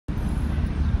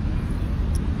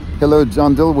Hello,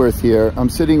 John Dilworth here. I'm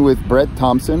sitting with Brett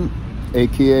Thompson,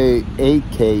 aka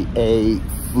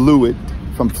Fluid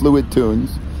from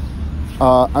Fluidtoons.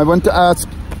 I want to ask,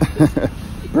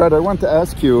 Brett, I want to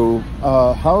ask you,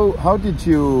 how did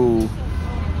you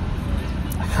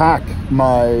hack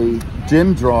my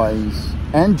Jim drawings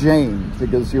and Jane,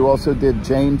 because you also did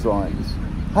Jane drawings.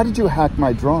 How did you hack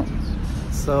my drawings?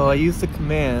 So I used a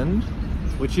command,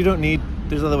 which you don't need,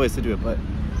 there's other ways to do it, but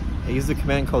I used a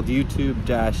command called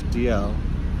YouTube-DL,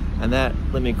 and that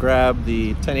let me grab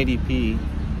the 1080p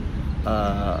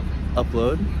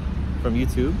upload from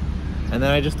YouTube, and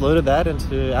then I just loaded that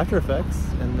into After Effects,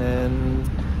 and then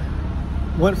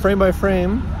went frame by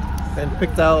frame and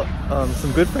picked out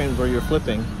some good frames where you're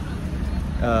flipping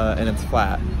and it's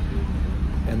flat.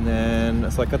 And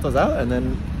then, so I cut those out and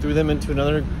then threw them into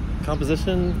another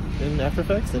composition in After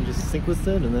Effects and just sequenced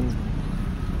it and then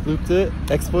looped it,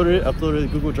 exported it, uploaded it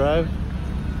to Google Drive,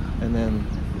 and then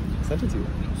sent it to you.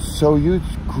 So you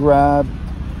grabbed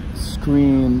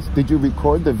screens. Did you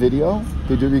record the video?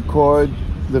 Did you record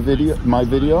the video, my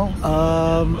video?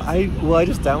 I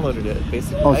just downloaded it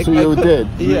basically. Oh, so you did?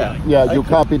 Yeah. Yeah, you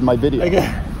copied my video.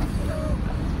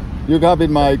 You copied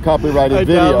my copyrighted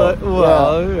video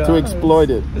to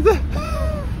exploit it.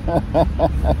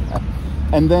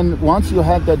 And then once you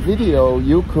had that video,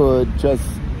 you could just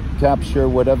capture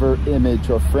whatever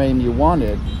image or frame you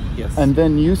wanted. Yes. And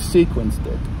then you sequenced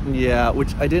it. Yeah,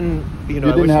 which I didn't, you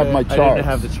didn't have my chart. I didn't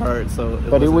have the chart, so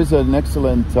it was an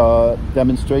excellent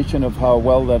demonstration of how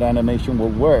well that animation will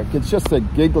work. It's just a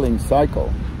giggling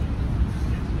cycle.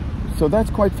 So that's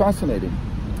quite fascinating.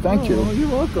 Thank you. You're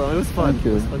welcome. It was fun. Thank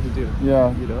you. It was fun to do.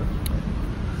 Yeah. You know?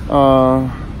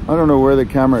 I don't know where the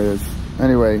camera is.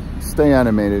 Anyway, stay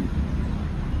animated.